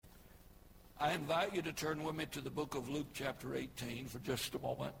I invite you to turn with me to the book of Luke chapter 18 for just a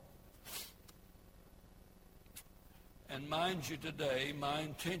moment. And mind you today, my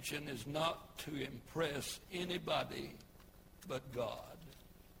intention is not to impress anybody but God.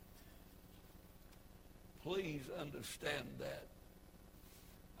 Please understand that.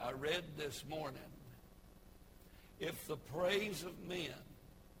 I read this morning, if the praise of men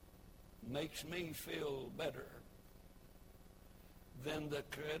makes me feel better, then the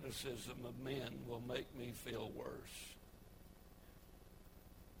criticism of men will make me feel worse.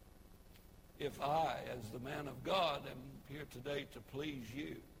 If I, as the man of God, am here today to please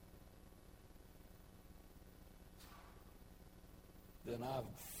you, then I've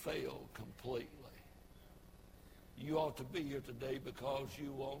failed completely. You ought to be here today because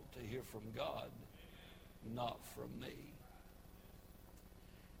you want to hear from God, not from me.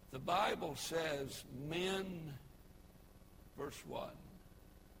 The Bible says men, verse 1,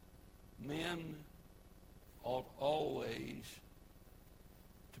 men ought always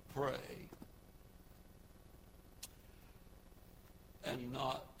to pray and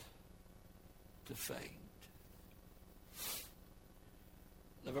not to faint.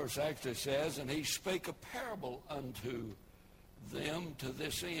 The verse actually says, and he spake a parable unto them to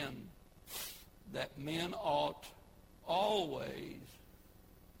this end, that men ought always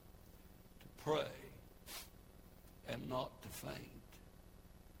to pray and not to faint.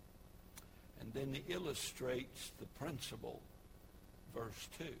 And then he illustrates the principle, verse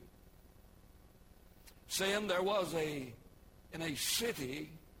 2. Saying there was in a city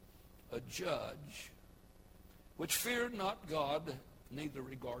a judge which feared not God, neither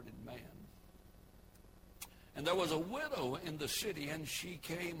regarded man. And there was a widow in the city, and she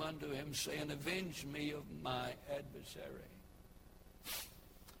came unto him, saying, avenge me of my adversary.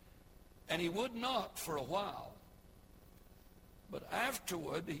 And he would not for a while. But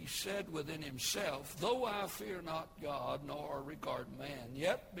afterward he said within himself, though I fear not God, nor regard man,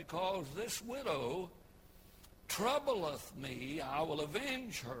 yet because this widow troubleth me, I will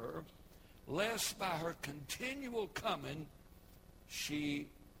avenge her, lest by her continual coming she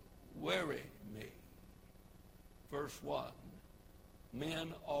weary me. Verse 1,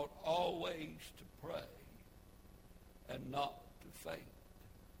 men ought always to pray and not to faint,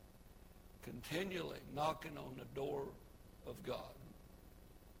 continually knocking on the door of God,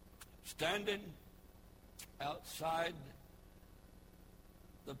 standing outside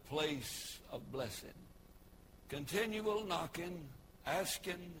the place of blessing, continual knocking,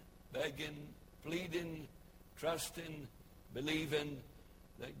 asking, begging, pleading, trusting, believing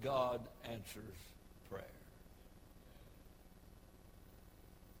that God answers prayer.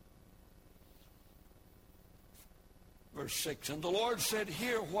 Verse 6, and the Lord said,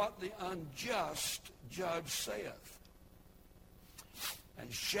 hear what the unjust judge saith.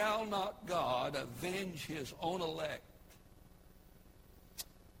 And shall not God avenge his own elect,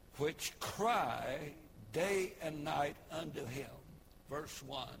 which cry day and night unto him? Verse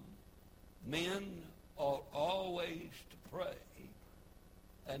 1, men ought always to pray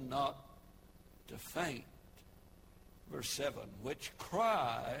and not to faint. Verse 7, which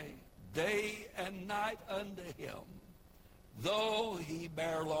cry day and night unto him, though he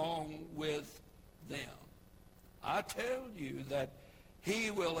bear long with them. I tell you that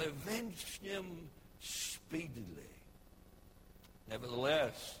he will avenge them speedily.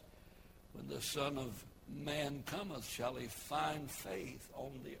 Nevertheless, when the Son of Man cometh, shall he find faith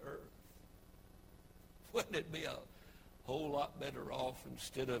on the earth? Wouldn't it be a whole lot better off,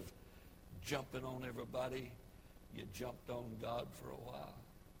 instead of jumping on everybody, you jumped on God for a while?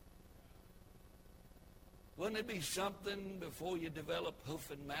 Wouldn't it be something, before you develop hoof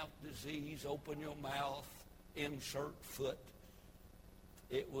and mouth disease, open your mouth, insert foot?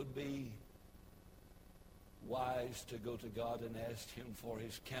 It would be wise to go to God and ask him for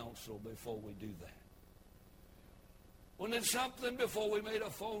his counsel before we do that. When it's something, before we made a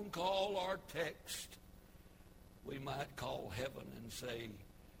phone call or text, we might call heaven and say,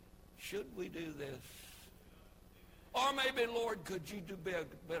 should we do this? Or maybe, Lord, could you do a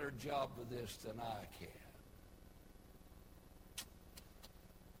better job of this than I can?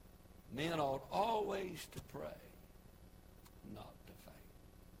 Men ought always to pray, not to faint.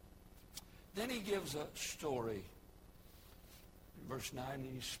 Then he gives a story. Verse 9, and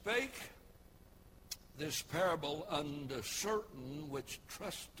he spake this parable unto certain which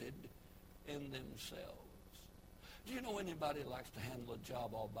trusted in themselves. Do you know anybody that likes to handle a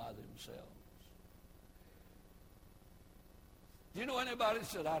job all by themselves? Do you know anybody that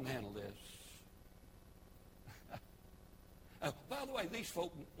said, I can handle this? By the way, these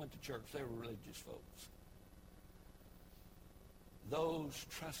folk went to church. They were religious folks. those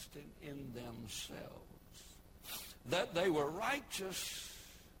trusting in themselves, that they were righteous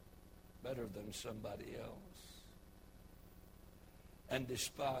better than somebody else, and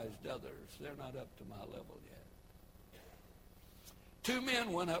despised others. They're not up to my level yet. Two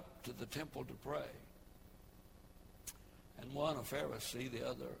men went up to the temple to pray, and one a Pharisee, the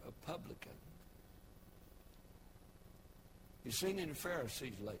other a publican. You seen any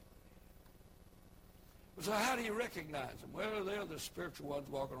Pharisees lately? So how do you recognize them? Well, they're the spiritual ones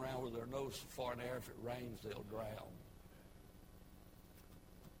walking around with their nose so far in the air, if it rains, they'll drown.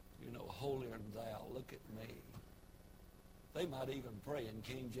 You know, holier than thou, look at me. They might even pray in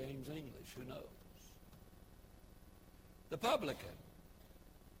King James English, who knows? The publican,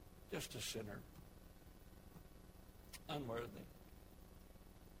 just a sinner, unworthy.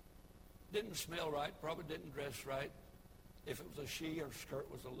 Didn't smell right, probably didn't dress right. If it was a she, her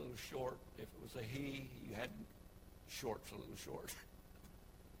skirt was a little short. If it was a he, you had shorts a little short.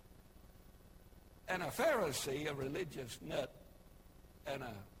 And a Pharisee, a religious nut, and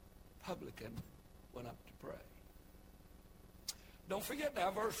a publican went up to pray. Don't forget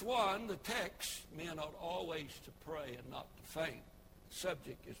now, verse 1, the text, men ought always to pray and not to faint. The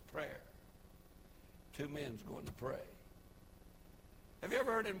subject is prayer. Two men's going to pray. Have you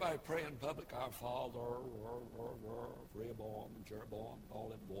ever heard anybody pray in public, Our Father, Rehoboam, Jeroboam, all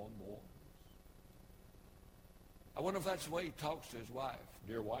them boys? I wonder if that's the way he talks to his wife.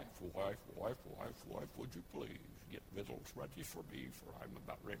 Dear wife, would you please get victuals ready for me, for I'm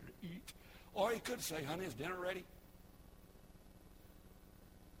about ready to eat. Or he could say, honey, is dinner ready?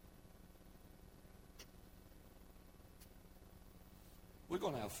 We're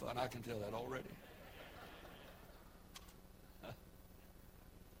going to have fun. I can tell that already.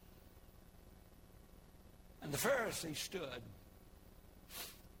 And the Pharisee stood,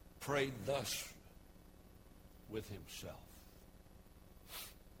 prayed thus with himself.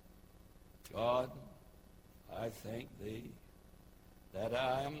 God, I thank thee that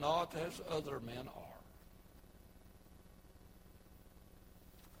I am not as other men are.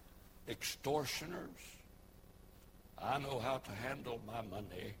 Extortioners, I know how to handle my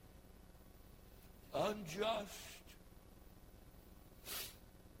money. Unjust,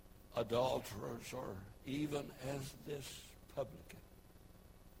 adulterers, or even as this publican.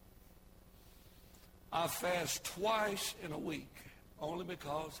 I fast twice in a week, only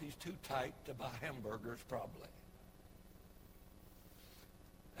because he's too tight to buy hamburgers, probably.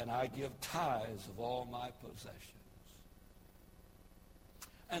 And I give tithes of all my possessions.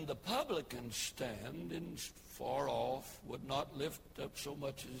 And the publican, standing far off, would not lift up so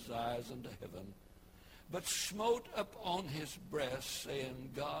much as his eyes unto heaven, but smote upon his breast,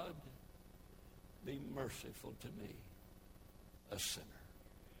 saying, God, be merciful to me, a sinner.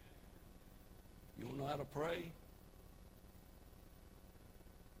 You want to know how to pray?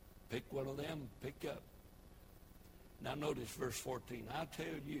 Pick one of them, pick up. Now notice verse 14. I tell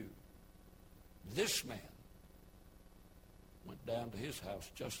you, this man went down to his house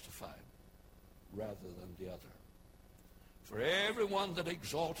justified rather than the other. For everyone that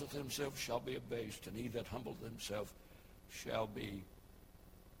exalteth himself shall be abased, and he that humbleth himself shall be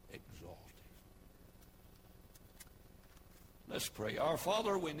exalted. Let's pray. Our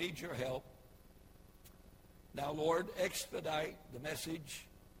Father, we need your help. Now, Lord, expedite the message.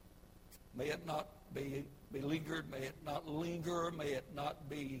 May it not be beleaguered. May it not linger. May it not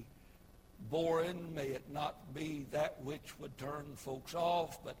be boring. May it not be that which would turn folks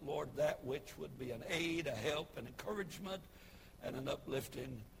off, but, Lord, that which would be an aid, a help, an encouragement, and an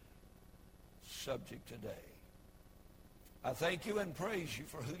uplifting subject today. I thank you and praise you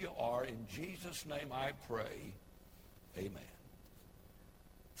for who you are. In Jesus' name I pray. Amen.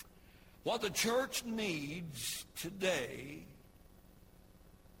 What the church needs today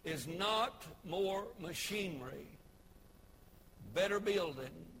is not more machinery, better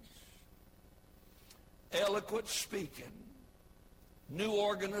buildings, eloquent speaking, new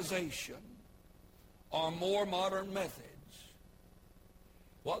organization, or more modern methods.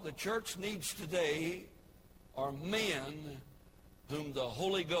 What the church needs today are men whom the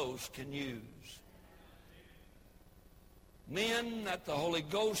Holy Ghost can use. Men that the Holy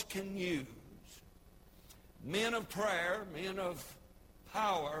Ghost can use. Men of prayer, men of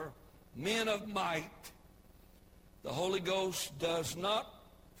power, men of might. The Holy Ghost does not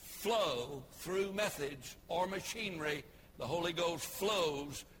flow through methods or machinery. The Holy Ghost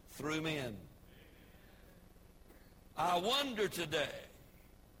flows through men. I wonder today,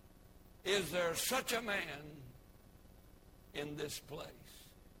 is there such a man in this place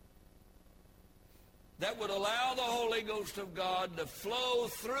that would allow the Holy Ghost of God to flow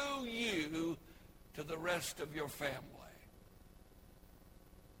through you to the rest of your family?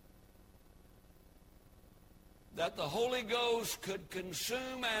 that the Holy Ghost could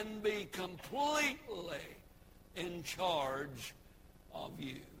consume and be completely in charge of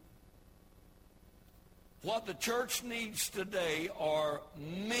you. What the church needs today are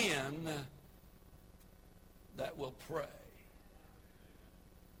men that will pray.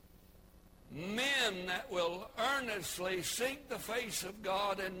 Men that will earnestly seek the face of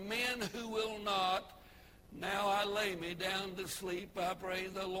God, and men who will not, now I lay me down to sleep, I pray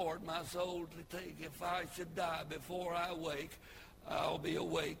the Lord my soul to take. If I should die before I wake, I'll be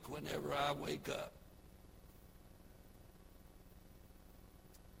awake whenever I wake up.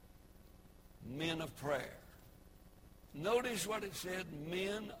 Men of prayer. Notice what it said,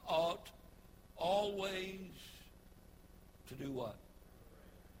 men ought always to do what?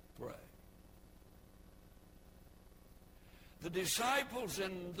 Pray. The disciples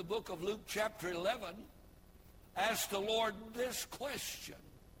in the book of Luke chapter 11 asked the Lord this question,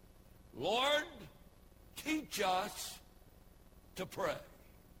 Lord, teach us to pray.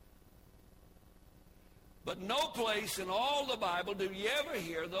 But no place in all the Bible do you ever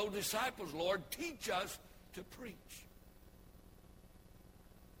hear those disciples, Lord, teach us to preach.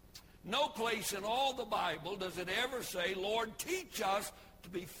 No place in all the Bible does it ever say, Lord, teach us to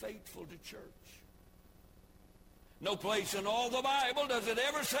be faithful to church. No place in all the Bible does it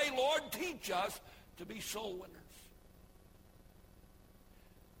ever say, Lord, teach us to be soul winners.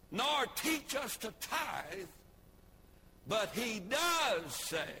 Nor teach us to tithe, but he does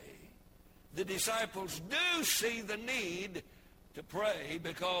say the disciples do see the need to pray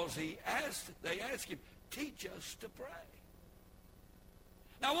because they ask him, teach us to pray.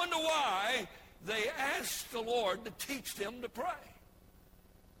 Now I wonder why they asked the Lord to teach them to pray.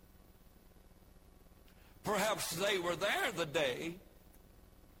 Perhaps they were there the day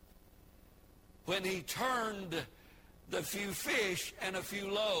when he turned the few fish and a few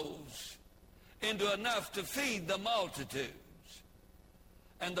loaves into enough to feed the multitudes.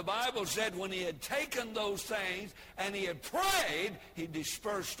 And the Bible said when he had taken those things and he had prayed, he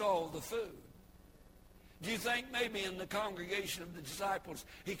dispersed all the food. Do you think maybe in the congregation of the disciples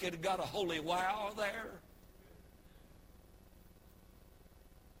he could have got a holy wow there?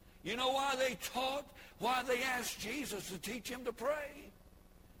 You know why they taught, why they asked Jesus to teach him to pray?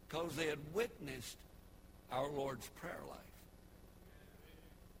 Because they had witnessed our Lord's prayer life.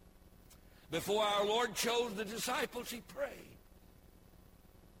 Before our Lord chose the disciples, he prayed.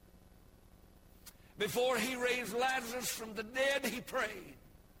 Before he raised Lazarus from the dead, he prayed.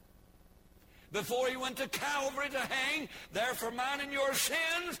 Before he went to Calvary to hang there for mine and your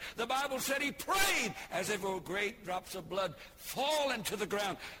sins, the Bible said he prayed as if great drops of blood fall into the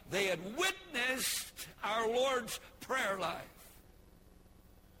ground. They had witnessed our Lord's prayer life.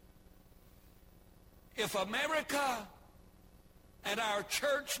 If America and our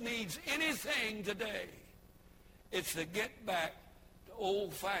church needs anything today, it's to get back to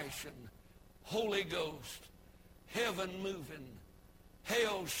old-fashioned, Holy Ghost, heaven moving,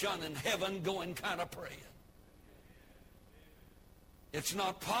 hell shunning, heaven going kind of praying. It's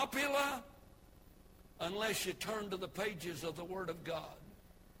not popular unless you turn to the pages of the Word of God.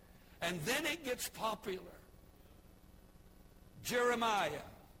 And then it gets popular. Jeremiah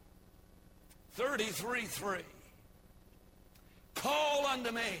 33:3. Call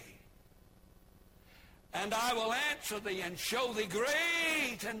unto me, and I will answer thee and show thee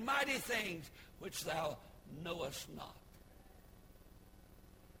great and mighty things which thou knowest not.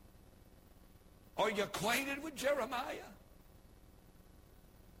 Are you acquainted with Jeremiah?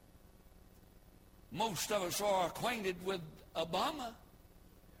 Most of us are acquainted with Obama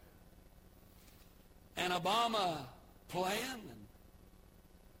and Obama plan.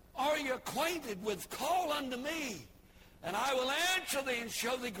 Are you acquainted with call unto me, and I will answer thee and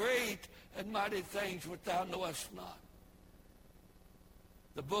show thee great and mighty things which thou knowest not?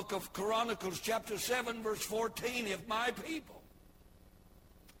 The book of Chronicles chapter 7 verse 14, if my people,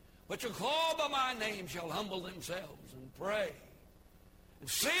 which are called by my name, shall humble themselves and pray and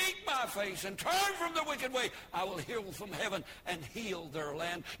seek my face and turn from the wicked way, I will hear from heaven and heal their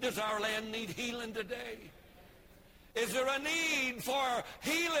land. Does our land need healing today? Is there a need for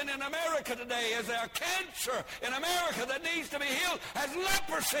healing in America today? Is there cancer in America that needs to be healed? Has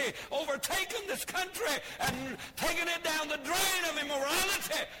leprosy overtaken this country and taken it down the drain of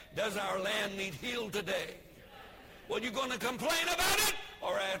immorality? Does our land need healed today? Well, you going to complain about it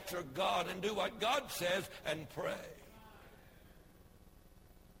or answer God and do what God says and pray?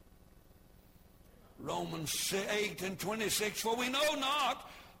 Romans 8:26, for we know not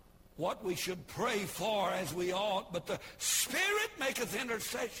what we should pray for as we ought, but the Spirit maketh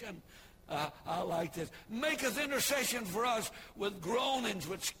intercession. I like this. Maketh intercession for us with groanings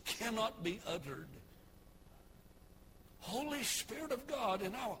which cannot be uttered. Holy Spirit of God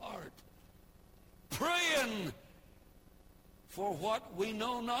in our heart, praying for what we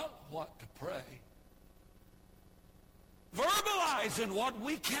know not what to pray, verbalizing what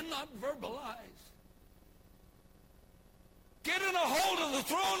we cannot verbalize, getting a hold of the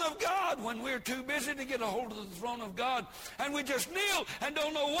throne of God when we're too busy to get a hold of the throne of God, and we just kneel and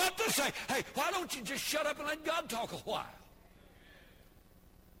don't know what to say. Hey, why don't you just shut up and let God talk a while?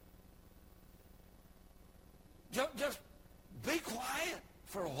 Just be quiet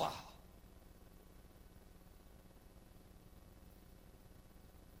for a while.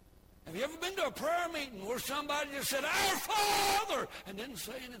 Have you ever been to a prayer meeting where somebody just said, "Our Father," and didn't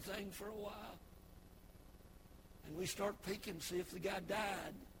say anything for a while? And we start peeking to see if the guy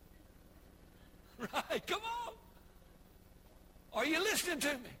died. Right? Come on. Are you listening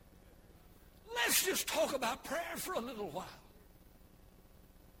to me? Let's just talk about prayer for a little while.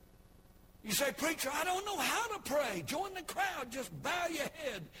 You say, "Preacher, I don't know how to pray." Join the crowd. Just bow your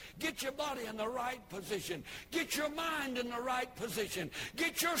head. Get your body in the right position. Get your mind in the right position.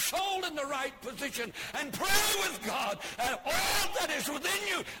 Get your soul in the right position. And pray with God. And all that is within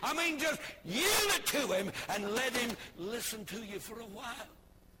you, just yield it to Him and let Him listen to you for a while.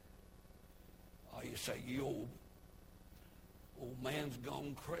 Oh, you say, "You old man's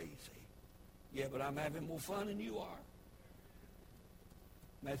gone crazy." Yeah, but I'm having more fun than you are.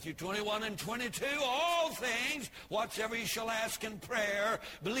 Matthew 21 and 22, all things, whatsoever you shall ask in prayer,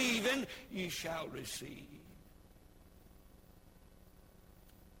 believing, ye shall receive.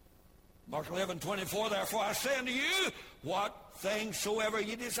 Mark 11:24, therefore I say unto you, what things soever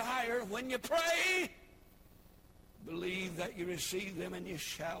ye desire, when you pray, believe that you receive them and you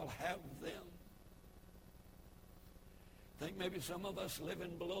shall have them. Think maybe some of us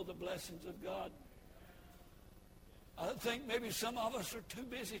living below the blessings of God. I think maybe some of us are too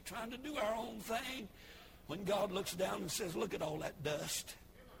busy trying to do our own thing when God looks down and says, "Look at all that dust."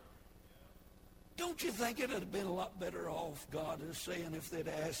 Don't you think it would have been a lot better off, God is saying, if they'd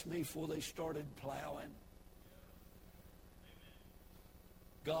asked me before they started plowing?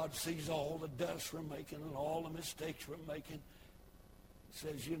 God sees all the dust we're making and all the mistakes we're making. He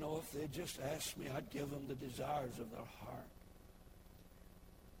says, if they'd just asked me, I'd give them the desires of their heart.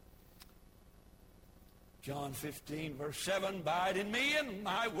 John 15, verse 7, abide in me and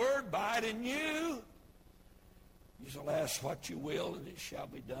my word abide in you. You shall ask what you will, and it shall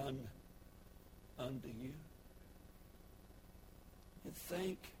be done unto you. You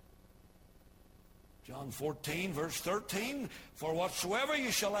think? John 14, verse 13, for whatsoever you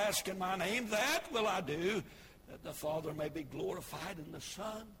shall ask in my name, that will I do, that the Father may be glorified in the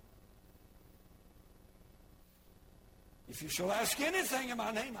Son. If you shall ask anything in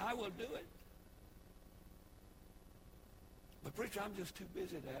my name, I will do it. But, preacher, I'm just too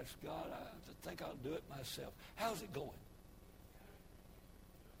busy to ask God. I think I'll do it myself. How's it going?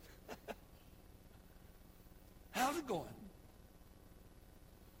 How's it going?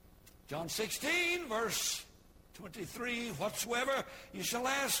 John 16, verse 23, whatsoever you shall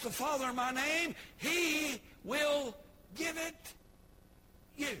ask the Father in my name, He will give it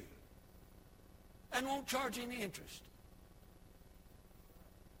you. And won't charge any interest.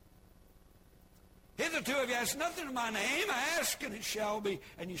 Hitherto have you asked nothing in my name. I ask, and it shall be,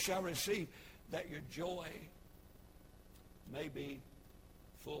 and you shall receive, that your joy may be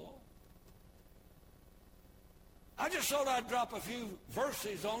full. I just thought I'd drop a few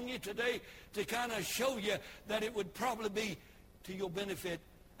verses on you today to kind of show you that it would probably be to your benefit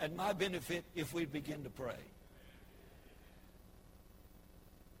and my benefit if we begin to pray.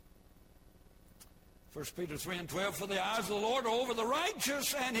 1 Peter 3 and 12, for the eyes of the Lord are over the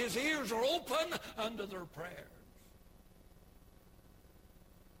righteous, and His ears are open unto their prayers.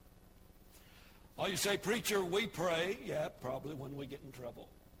 Oh, you say, preacher, we pray. Yeah, probably when we get in trouble.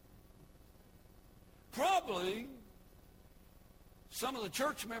 Probably some of the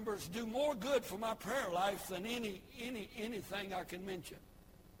church members do more good for my prayer life than anything I can mention.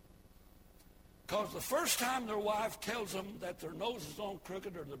 Because the first time their wife tells them that their nose is on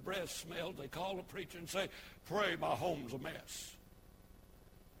crooked or their breath smells, they call the preacher and say, pray, my home's a mess.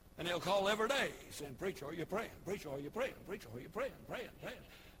 And they'll call every day saying, preacher, are you praying? Preacher, are you praying? Preacher, are you praying? Praying.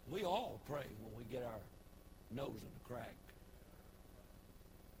 We all pray when we get our nose in the crack.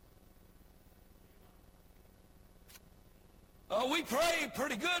 We pray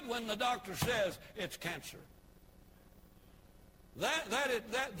pretty good when the doctor says it's cancer.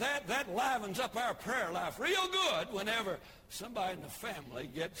 That livens up our prayer life real good whenever somebody in the family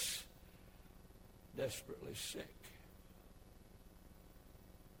gets desperately sick.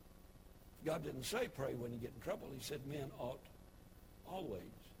 God didn't say pray when you get in trouble. He said men ought always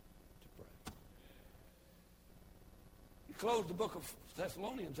to pray. closed the book of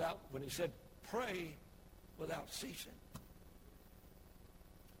Thessalonians out when he said, pray without ceasing.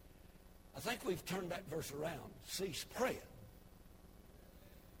 I think we've turned that verse around. Cease praying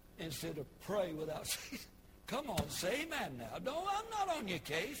instead of pray without ceasing. Come on, say amen now. No, I'm not on your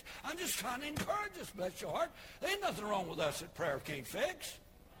case. I'm just trying to encourage us, bless your heart. There ain't nothing wrong with us that prayer can't fix.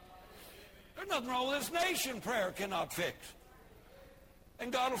 There's nothing wrong with this nation prayer cannot fix.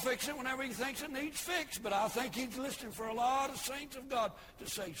 And God will fix it whenever he thinks it needs fixed. But I think he's listening for a lot of saints of God to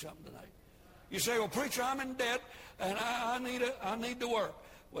say something tonight. You say, well, preacher, I'm in debt, and I need to work.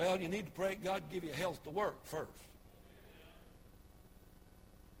 Well, you need to pray God give you health to work first.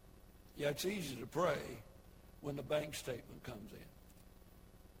 Yeah, it's easy to pray when the bank statement comes in.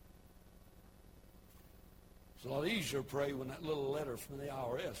 It's a lot easier to pray when that little letter from the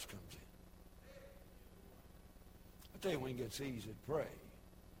IRS comes in. I tell you when it gets easy to pray,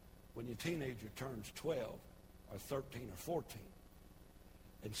 when your teenager turns 12 or 13 or 14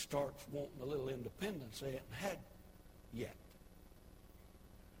 and starts wanting a little independence they hadn't had yet.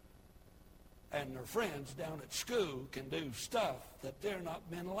 And their friends down at school can do stuff that they're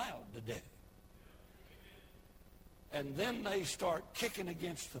not been allowed to do. And then they start kicking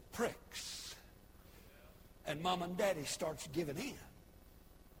against the pricks. And mom and daddy starts giving in.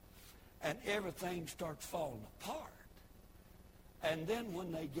 And everything starts falling apart. And then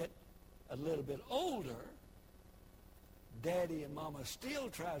when they get a little bit older, daddy and mama still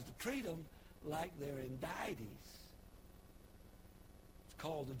tries to treat them like they're indictees. It's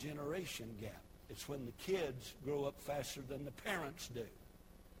called the generation gap. It's when the kids grow up faster than the parents do.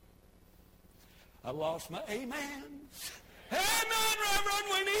 I lost my amens. Amen, Reverend,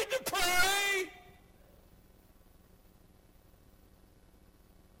 we need to pray.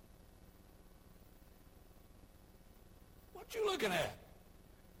 What you looking at?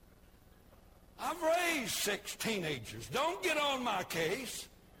 I've raised 6 teenagers. Don't get on my case.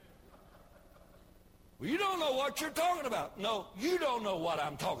 Well, you don't know what you're talking about. No, you don't know what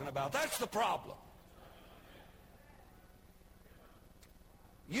I'm talking about. That's the problem.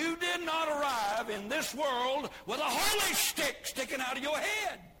 You did not arrive in this world with a holy stick sticking out of your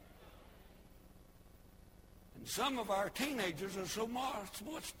head. And some of our teenagers are so much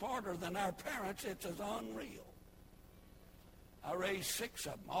smarter than our parents, it's as unreal. I raised 6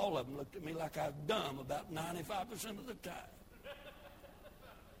 of them. All of them looked at me like I was dumb about 95% of the time.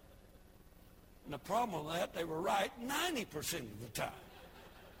 And the problem with that, they were right 90% of the time.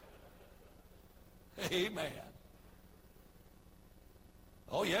 Amen.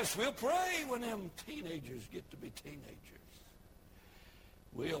 Oh, yes, we'll pray when them teenagers get to be teenagers.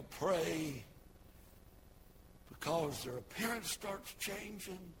 We'll pray because their appearance starts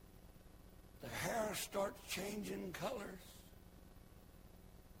changing. Their hair starts changing colors.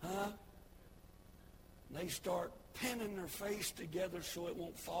 Huh? And they start pinning their face together so it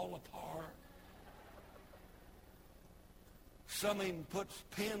won't fall apart. Some even puts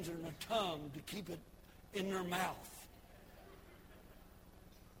pins in their tongue to keep it in their mouth.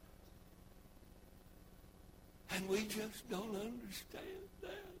 And we just don't understand that.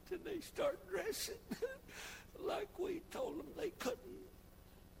 And they start dressing like we told them they couldn't.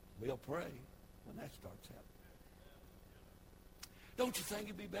 We'll pray when that starts happening. Don't you think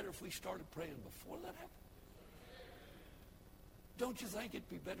it'd be better if we started praying before that happened? Don't you think it'd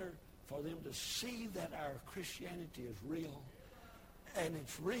be better for them to see that our Christianity is real? And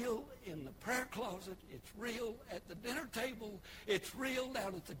it's real in the prayer closet. It's real at the dinner table. It's real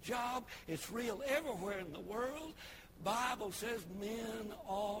down at the job. It's real everywhere in the world. Bible says men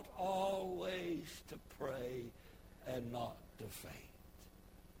ought always to pray and not to faint.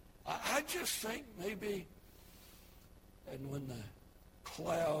 I just think maybe, and when the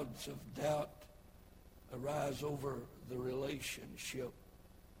clouds of doubt arise over the relationship,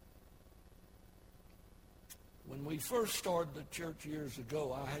 when we first started the church years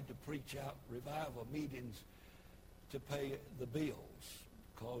ago, I had to preach out revival meetings to pay the bills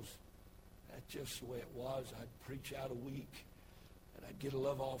because that's just the way it was. I'd preach out a week, and I'd get a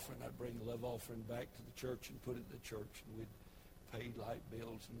love offering. I'd bring the love offering back to the church and put it in the church, and we'd pay light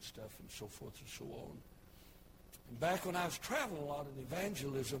bills and stuff and so forth and so on. And back when I was traveling a lot in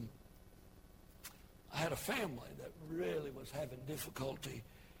evangelism, I had a family that really was having difficulty.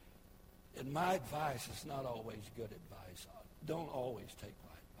 And my advice is not always good advice. Don't always take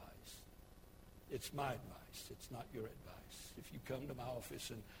my advice. It's my advice. It's not your advice. If you come to my office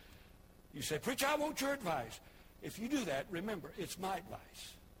and you say, preacher, I want your advice. If you do that, remember, it's my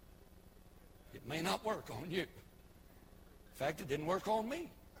advice. It may not work on you. In fact, it didn't work on me.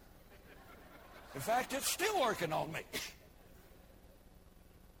 In fact, it's still working on me.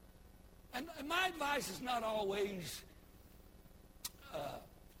 And my advice is not always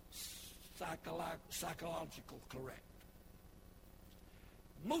psychological correct.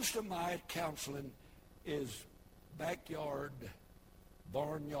 Most of my counseling is backyard,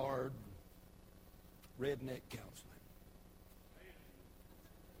 barnyard, redneck counseling.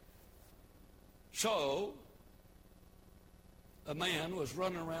 So, a man was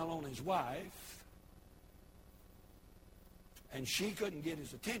running around on his wife, and she couldn't get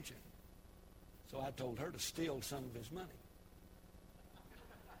his attention. So I told her to steal some of his money.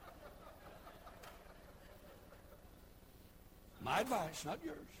 My advice, not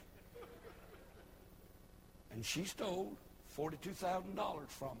yours. And she stole $42,000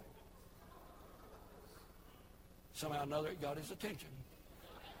 from him. Somehow or another it got his attention.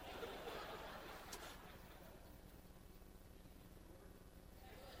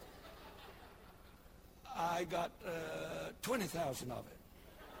 I got 20,000 of it.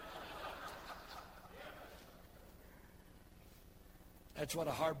 That's what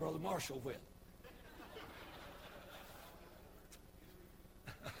I hired Brother Marshall with.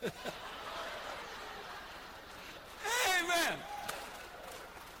 Amen.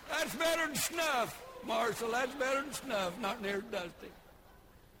 That's better than snuff, Marshall. That's better than snuff. Not near dusty.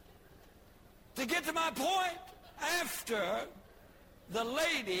 To get to my point, after the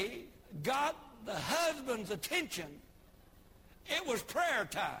lady got the husband's attention, it was prayer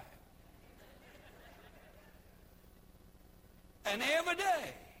time. And every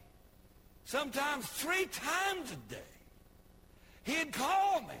day, sometimes 3 times a day, he'd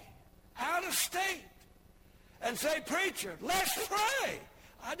call me out of state and say, "Preacher, let's pray."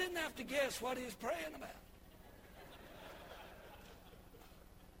 I didn't have to guess what he was praying about.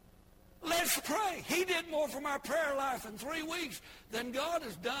 Let's pray. He did more for my prayer life in 3 weeks than God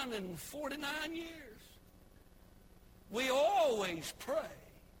has done in 49 years. We always pray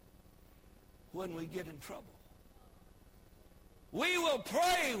when we get in trouble. We will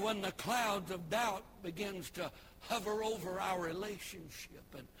pray when the clouds of doubt begins to hover over our relationship,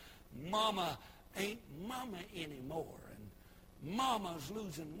 and mama ain't mama anymore, and mama's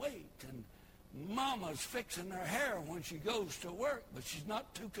losing weight, and mama's fixing her hair when she goes to work, but she's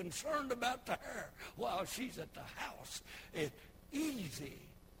not too concerned about the hair while she's at the house. It's easy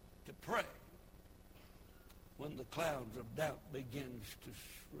to pray when the clouds of doubt begins to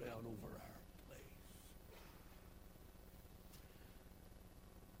shroud over our place.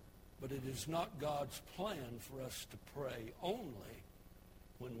 But it is not God's plan for us to pray only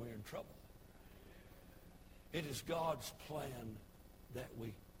when we're in trouble. It is God's plan that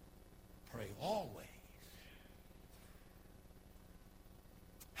we pray always.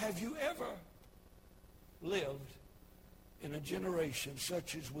 Have you ever lived in a generation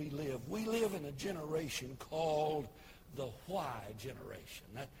such as we live? We live in a generation called the why generation.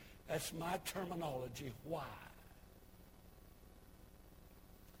 That's my terminology, why.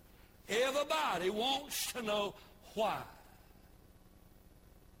 Everybody wants to know why.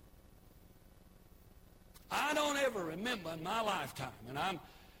 I don't ever remember in my lifetime, and I'm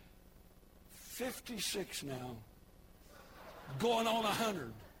 56 now, going on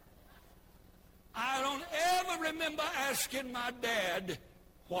 100. I don't ever remember asking my dad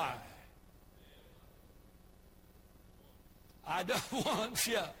why. I done once,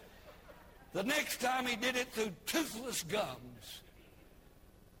 yeah. The next time he did it through toothless gums.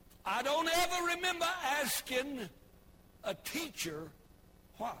 I don't ever remember asking a teacher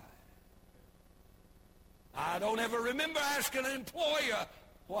why. I don't ever remember asking an employer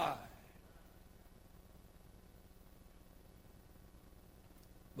why.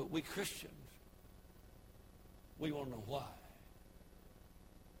 But we Christians, we want to know why.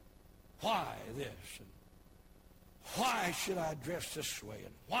 Why this? And why should I dress this way?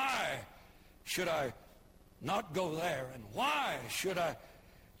 And why should I not go there? And why should I...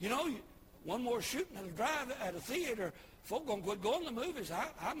 You know, one more shooting at a drive at a theater, folk going to quit going to the movies.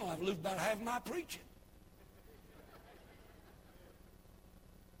 I'm going to have to lose about half my preaching.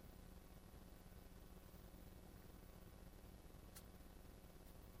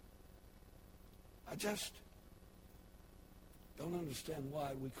 I just don't understand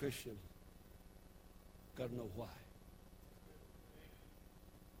why we Christians got to know why.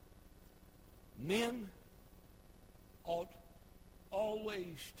 Men ought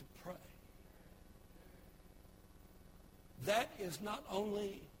always to pray. That is not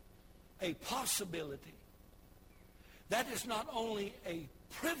only a possibility, that is not only a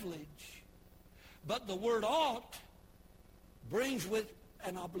privilege, but the word ought brings with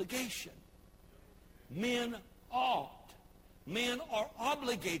an obligation. Men ought. Men are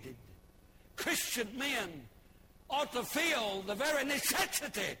obligated. Christian men ought to feel the very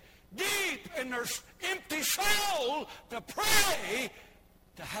necessity deep in their empty soul to pray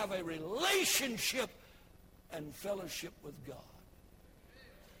to have a relationship and fellowship with God.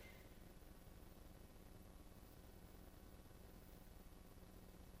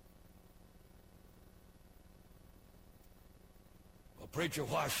 Well, preacher,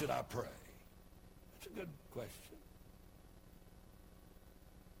 why should I pray? That's a good question.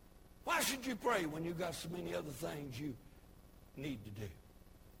 Why should you pray when you've got so many other things you need to do?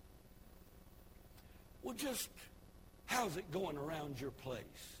 Well, just how's it going around your place?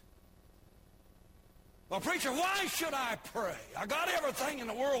 Well, preacher, why should I pray? I got everything in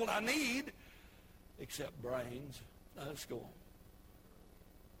the world I need except brains. Now, let's go on.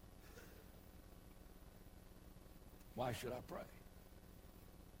 Why should I pray?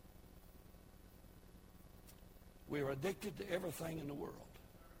 We are addicted to everything in the world.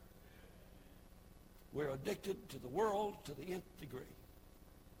 We're addicted to the world to the nth degree.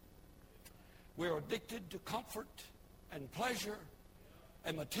 We're addicted to comfort and pleasure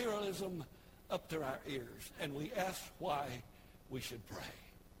and materialism up to our ears. And we ask why we should pray.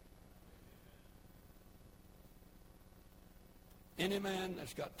 Any man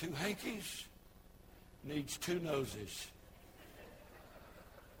that's got two hankies needs two noses.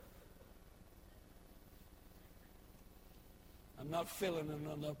 I'm not filling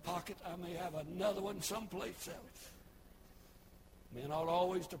another pocket. I may have another one someplace else. Men ought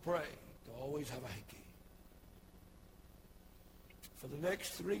always to pray, to always have a hanky. For the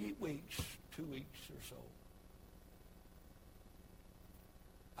next 3 weeks, 2 weeks or so,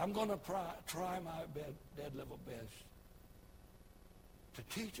 I'm going to try my dead level best to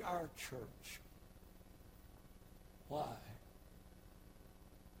teach our church why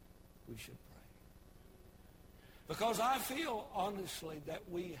we should pray. Because I feel, honestly, that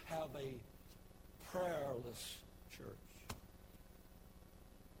we have a prayerless church.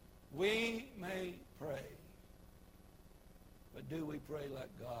 We may pray, but do we pray like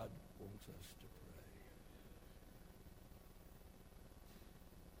God wants us to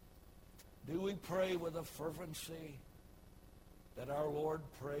pray? Do we pray with a fervency that our Lord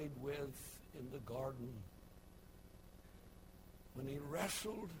prayed with in the garden when he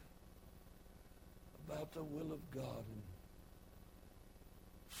wrestled about the will of God and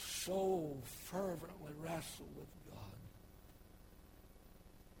so fervently wrestled with God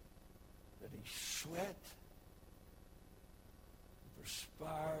that he sweat,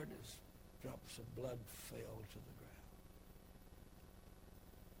 perspired as drops of blood fell to the ground?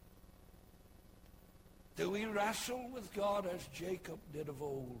 Do we wrestle with God as Jacob did of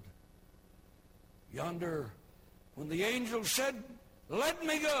old? Yonder, when the angel said, "Let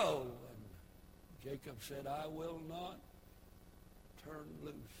me go," Jacob said, "I will not turn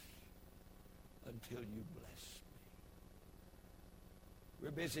loose until you bless me."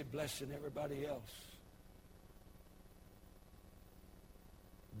 We're busy blessing everybody else,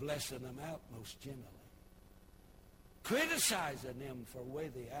 blessing them out most generally, criticizing them for the way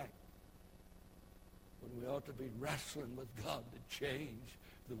they act, when we ought to be wrestling with God to change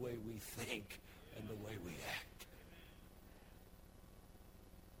the way we think and the way we act.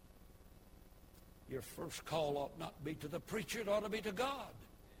 Your first call ought not be to the preacher, it ought to be to God.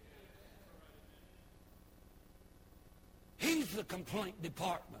 He's the complaint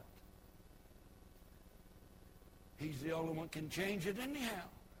department. He's the only one can change it anyhow.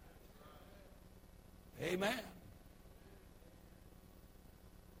 Amen.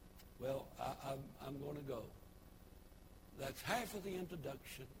 Well, I'm going to go. That's half of the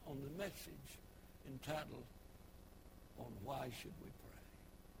introduction on the message entitled, "On Why Should We Pray?"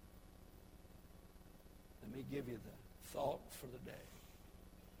 Let me give you the thought for the day.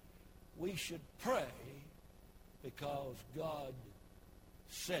 We should pray because God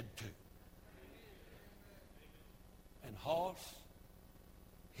said to. And Hoss,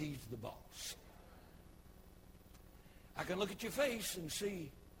 he's the boss. I can look at your face and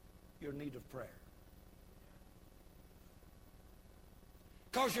see your need of prayer.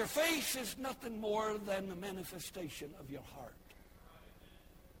 Because your face is nothing more than the manifestation of your heart.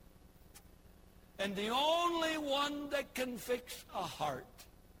 And the only one that can fix a heart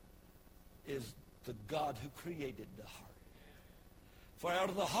is the God who created the heart. For out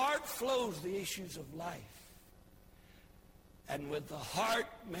of the heart flows the issues of life. And with the heart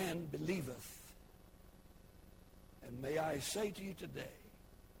man believeth. And may I say to you today,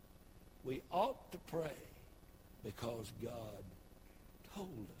 we ought to pray because God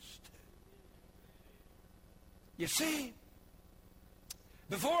told us to. You see,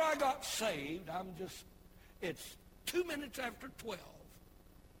 before I got saved, it's 2 minutes after 12,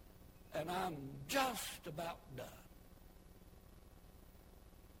 and I'm just about done.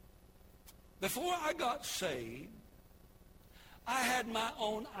 Before I got saved, I had my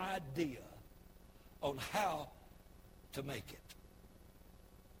own idea on how to make it.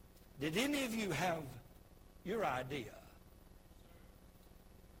 Did any of you have your idea?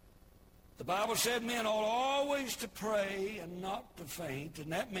 The Bible said men ought always to pray and not to faint,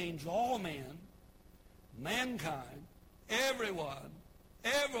 and that means all men, mankind, everyone,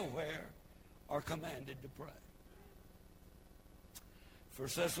 everywhere are commanded to pray. 1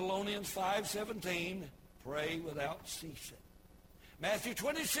 Thessalonians 5:17, pray without ceasing. Matthew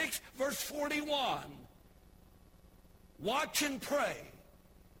 26, verse 41, watch and pray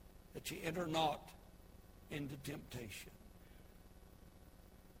that ye enter not into temptation.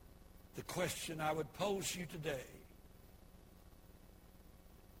 The question I would pose to you today,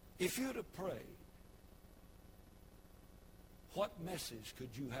 if you'd have prayed, what message could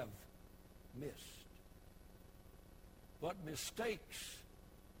you have missed? What mistakes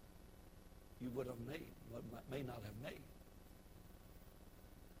you would have made, what may not have made?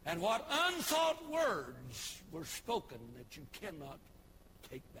 And what unthought words were spoken that you cannot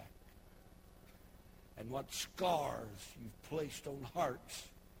take back? And what scars you've placed on hearts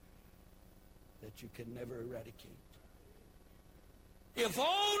that you can never eradicate? If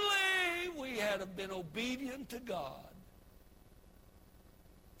only we had been obedient to God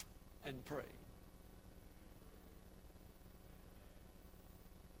and prayed.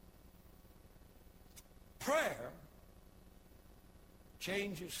 Prayer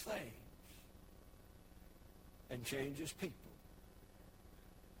changes things and changes people.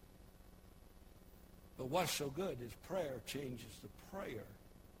 But what's so good is prayer changes the prayer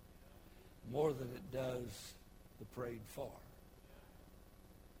more than it does the prayed for.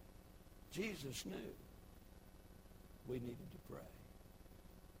 Jesus knew we needed to pray.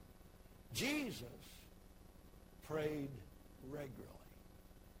 Jesus prayed regularly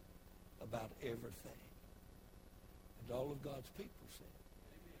about everything. And all of God's people said.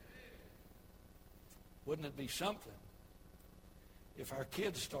 Wouldn't it be something if our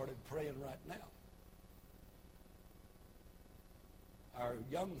kids started praying right now? Our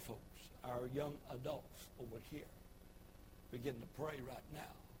young folks, our young adults over here begin to pray right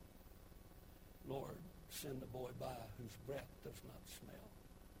now. Lord, send a boy by whose breath does not smell.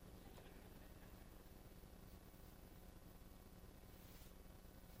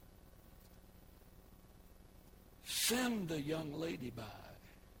 Send a young lady by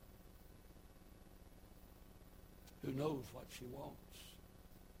who knows what she wants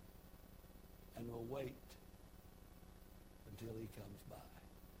and will wait until he comes by.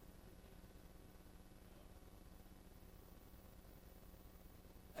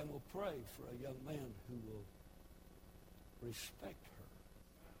 And we'll pray for a young man who will respect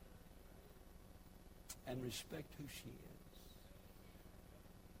her and respect who she is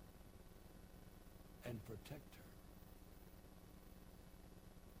and protect her.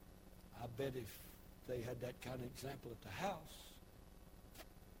 I bet if they had that kind of example at the house.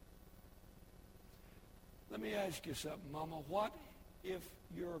 Let me ask you something, Mama. What if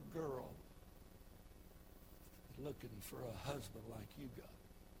your girl is looking for a husband like you got?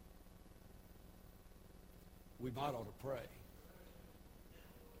 We might ought to pray.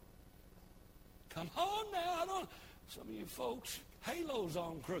 Come on now. Some of you folks, halo's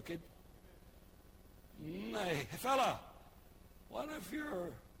on crooked. Hey, fella, what if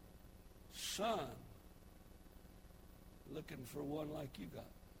your son looking for one like you got?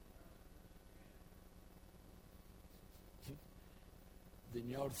 Then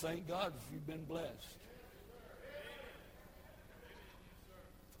you ought to thank God if you've been blessed.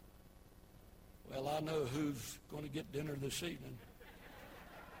 Well, I know who's going to get dinner this evening.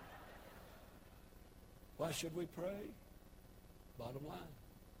 Why should we pray? Bottom line.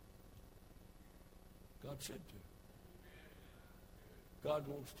 God said to. God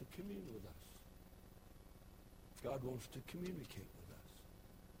wants to commune with us. God wants to communicate with us.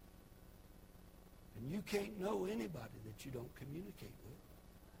 And you can't know anybody that you don't communicate with.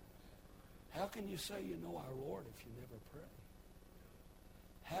 How can you say you know our Lord if you never pray?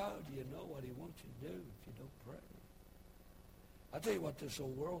 How do you know what he wants you to do if you don't pray? I tell you what this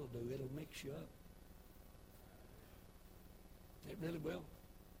old world will do. It'll mix you up. It really will.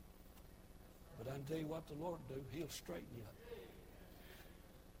 But I can tell you what the Lord will do. He'll straighten you up.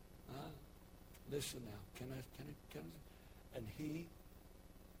 Listen now. Can I? And he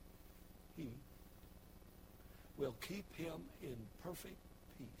will keep him in perfect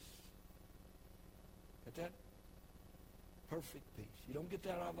peace. Get that? Perfect peace. You don't get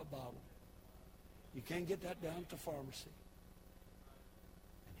that out of a bottle. You can't get that down at the pharmacy.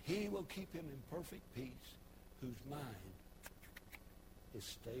 And he will keep him in perfect peace whose mind is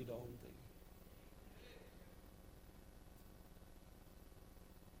stayed on thee.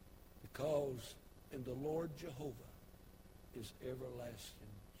 because in the Lord Jehovah is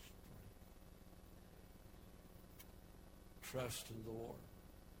everlasting strength. Trust in the Lord.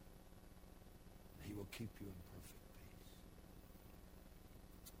 He will keep you in perfect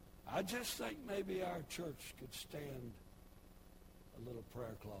peace. I just think maybe our church could stand a little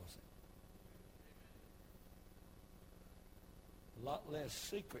prayer closet. A lot less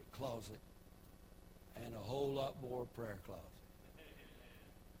secret closet and a whole lot more prayer closet.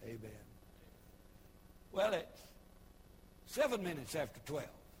 Amen. Well, it's 7 minutes after 12,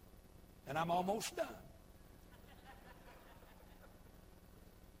 and I'm almost done.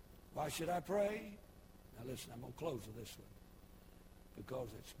 Why should I pray? Now listen, I'm going to close with this one. Because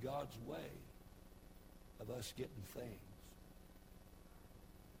it's God's way of us getting things.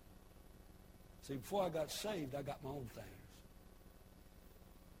 See, before I got saved, I got my own things.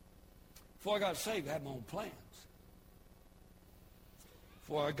 Before I got saved, I had my own plans.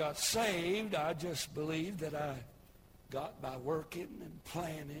 Before I got saved, I just believed that I got by working and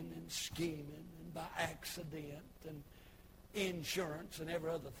planning and scheming and by accident and insurance and every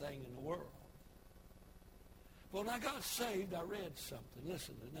other thing in the world. But when I got saved, I read something.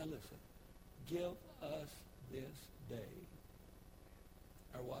 Listen. Give us this day.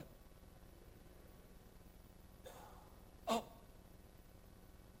 Or what? Oh.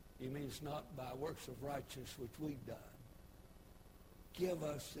 You mean it's not by works of righteousness which we've done. Give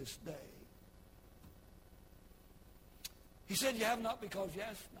us this day. He said, you have not because you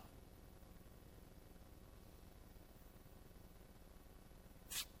ask not.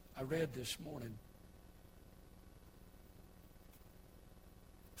 I read this morning.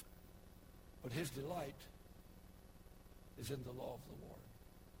 But his delight is in the law of the Lord.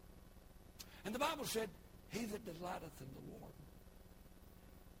 And the Bible said, he that delighteth in the Lord,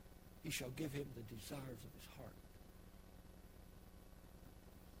 he shall give him the desires of his heart.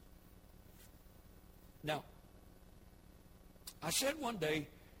 Now, I said one day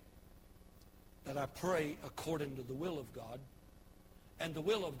that I pray according to the will of God, and the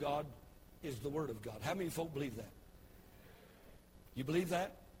will of God is the Word of God. How many folk believe that? You believe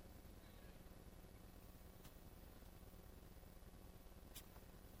that?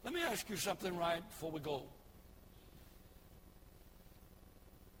 Let me ask you something right before we go.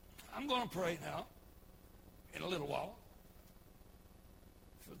 I'm going to pray now, in a little while,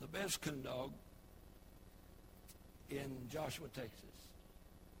 for the best coon dog in Joshua, Texas.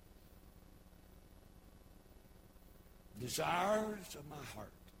 Desires of my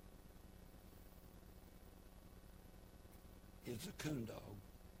heart is a coon dog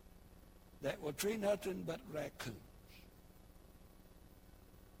that will treat nothing but raccoons.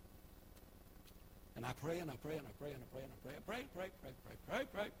 And I pray and I pray and I pray and I pray and I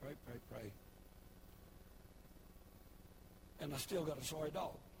pray. And I still got a sorry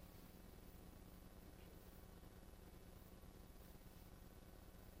dog.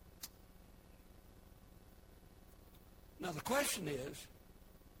 Now the question is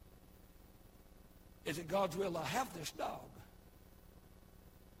it God's will I have this dog?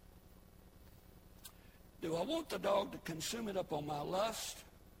 Do I want the dog to consume it up on my lust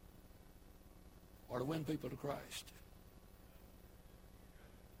or to win people to Christ?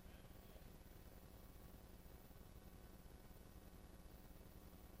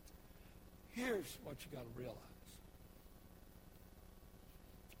 Here's what you got to realize.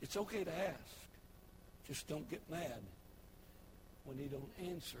 It's okay to ask. Just don't get mad when he don't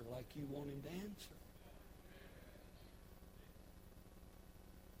answer like you want him to answer.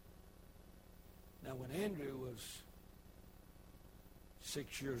 Now, when Andrew was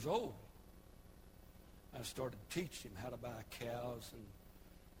 6 years old, I started teaching him how to buy cows and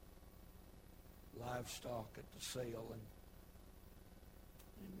livestock at the sale. And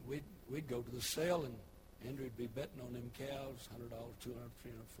we'd go to the sale, and Andrew would be betting on them cows, $100, $200,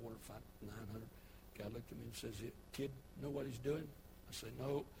 $300, $400, $500, $900. God looked at me and says, kid, know what he's doing? I said,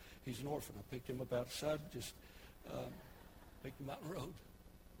 no, he's an orphan. I picked him up outside, just picked him out on the road.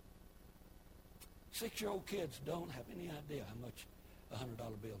 6-year-old kids don't have any idea how much a $100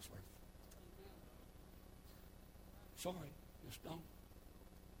 bill's worth. Sorry, just don't.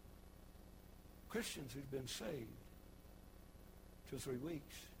 Christians who've been saved 2 or 3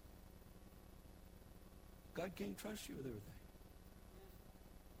 weeks, God can't trust you with everything.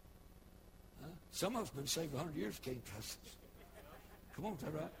 Huh? Some of us have been saved 100 years, can't trust us. Come on, is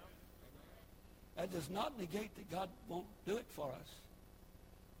that right? That does not negate that God won't do it for us.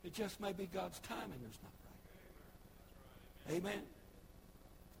 It just may be God's timing is not right. Amen?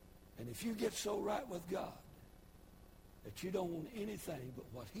 And if you get so right with God that you don't want anything but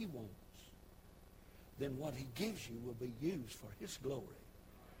what he wants, then what he gives you will be used for his glory.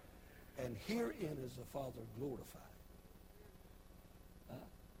 And herein is the Father glorified.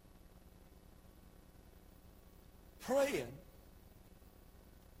 Praying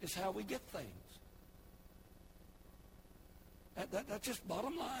is how we get things. That's just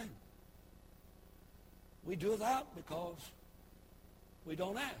bottom line. We do without because we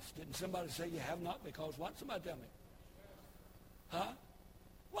don't ask. Didn't somebody say you have not because what? Somebody tell me. Huh?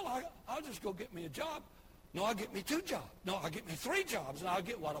 Well, I'll just go get me a job. No, I'll get me 2 jobs. No, I'll get me 3 jobs, and I'll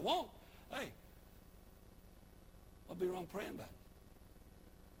get what I want. Hey, I'll be wrong praying about it.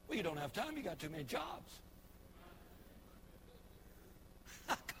 Well, you don't have time. You got too many jobs.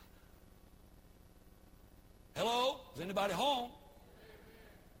 Hello? Is anybody home?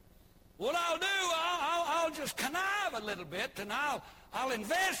 What I'll do, I'll just connive a little bit, and I'll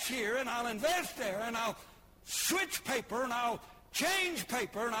invest here, and I'll invest there, and I'll switch paper, and I'll change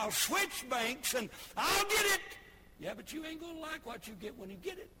paper, and I'll switch banks, and I'll get it. Yeah, but you ain't going to like what you get when you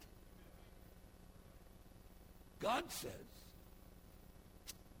get it. God says,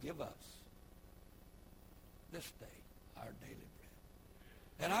 give us this day our daily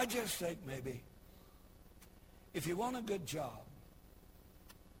bread. And I just think maybe if you want a good job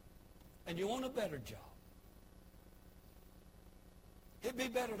and you want a better job, it'd be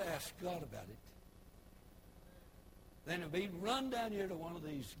better to ask God about it than to be run down here to one of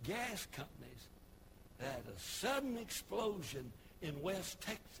these gas companies that had a sudden explosion in West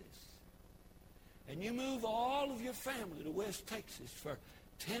Texas. And you move all of your family to West Texas for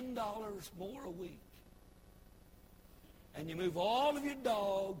 $10 more a week. And you move all of your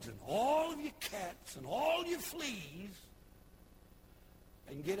dogs and all of your cats and all your fleas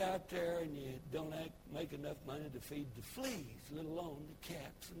and get out there and you don't make enough money to feed the fleas, let alone the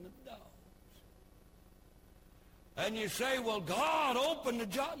cats and the dogs. And you say, well, God opened the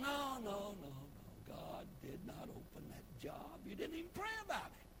job. No. God did not open that job. You didn't even pray about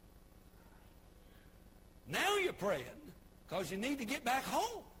it. Now you're praying because you need to get back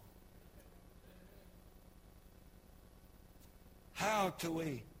home. How do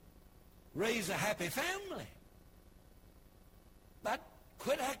we raise a happy family? But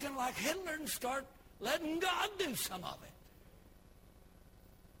quit acting like Hitler and start letting God do some of it.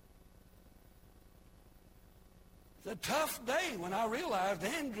 It's a tough day when I realized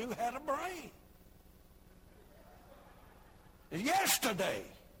Andrew had a brain. Yesterday.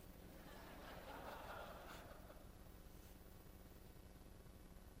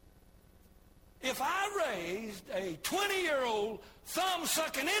 If I raised a 20-year-old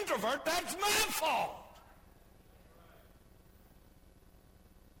thumb-sucking introvert, that's my fault.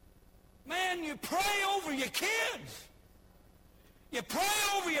 Man, you pray over your kids. You pray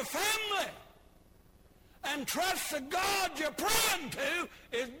over your family. And trust the God you're praying to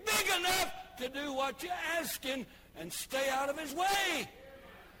is big enough to do what you're asking and stay out of his way.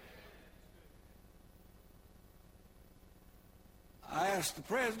 I asked the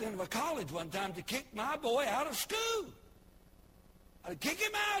president of a college one time to kick my boy out of school. I'd kick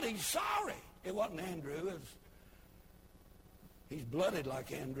him out. He's sorry. It wasn't Andrew. He's blooded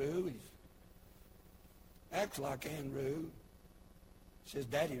like Andrew. He acts like Andrew. Says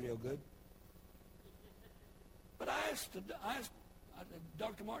daddy real good. But I asked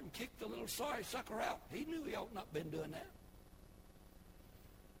Dr. Martin kicked the little sorry sucker out. He knew he ought not been doing that.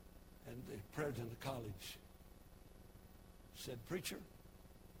 And the president of the college said, preacher,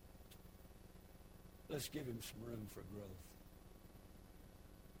 let's give him some room for growth.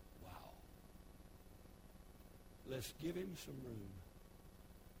 Wow. Let's give him some room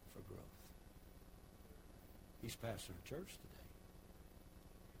for growth. He's pastoring a church today.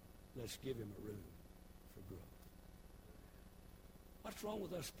 Let's give him a room for growth. What's wrong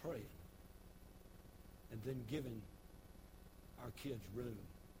with us praying and then giving our kids room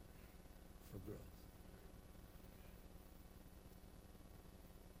for growth?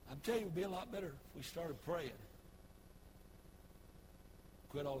 I'm telling you, it would be a lot better if we started praying.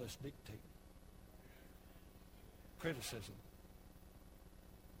 Quit all this dictating. Criticism.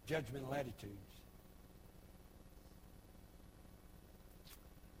 Judgmental attitudes.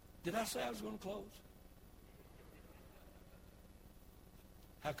 Did I say I was going to close?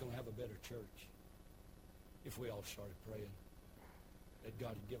 How can we have a better church if we all started praying that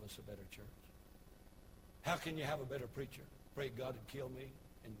God would give us a better church? How can you have a better preacher? Pray God would kill me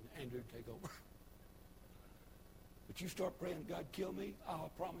and Andrew take over. But you start praying, God, kill me, I'll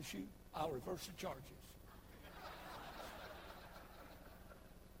promise you, I'll reverse the charges.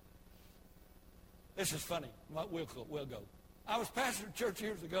 This is funny. We'll go. I was pastor of church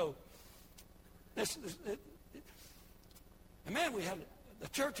years ago. And man, the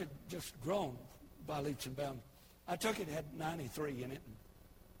church had just grown by leaps and bounds. I took it, had 93 in it.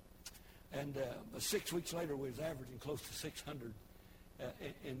 And 6 weeks later, we was averaging close to 600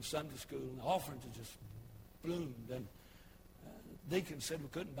 in Sunday school. And the offerings had just bloomed. And deacon said we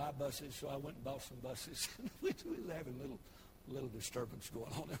couldn't buy buses, so I went and bought some buses. we was having a little disturbance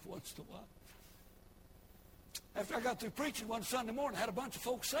going on every once in a while. After I got through preaching one Sunday morning, I had a bunch of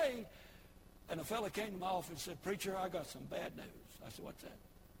folks saved, and a fella came to my office and said, "Preacher, I got some bad news." I said, "What's that?"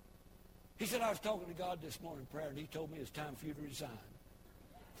 He said, "I was talking to God this morning in prayer, and he told me it's time for you to resign."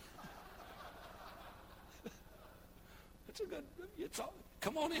 That's a good,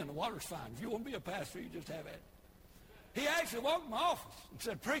 come on in, the water's fine. If you want to be a pastor, you just have it. He actually walked in my office and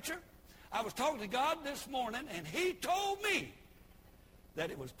said, "Preacher, I was talking to God this morning, and he told me that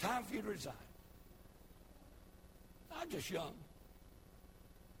it was time for you to resign." I'm just young,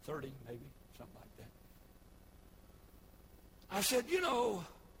 30 maybe, something like that. I said,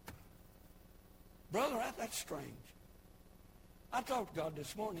 "Brother, that's strange. I talked to God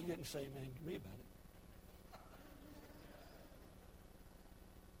this morning. He didn't say anything to me about it."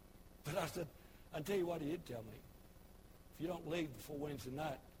 But I said, "I'll tell you what he did tell me. If you don't leave before Wednesday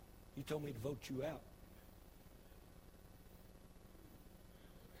night, he told me to vote you out."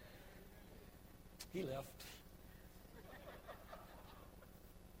 He left.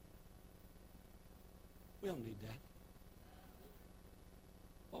 We don't need that.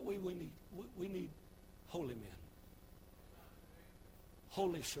 What we need holy men.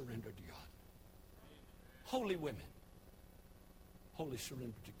 Wholly surrendered to God. Holy women. Wholly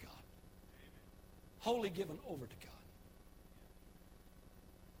surrendered to God. Wholly given over to God.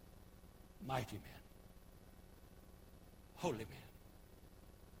 Mighty men. Holy men.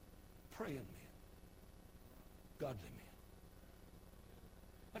 Praying men. Godly men.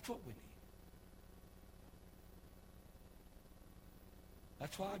 That's what we need.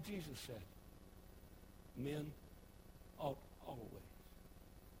 That's why Jesus said, men ought always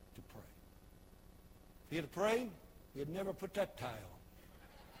to pray. If he had prayed, he'd never put that tie on.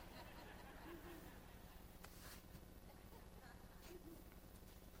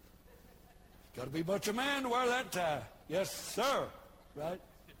 Got to be a bunch of man to wear that tie. Yes, sir. Right?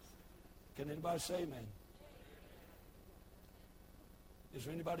 Can anybody say amen? Is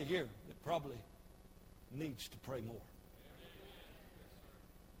there anybody here that probably needs to pray more?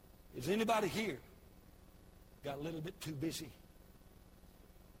 Is anybody here got a little bit too busy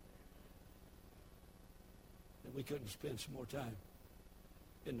that we couldn't spend some more time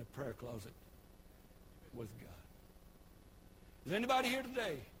in the prayer closet with God? Is anybody here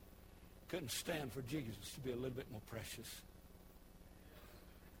today couldn't stand for Jesus to be a little bit more precious?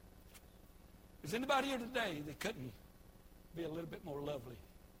 Is anybody here today that couldn't be a little bit more lovely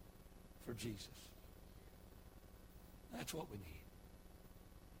for Jesus? That's what we need.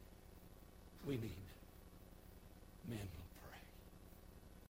 We need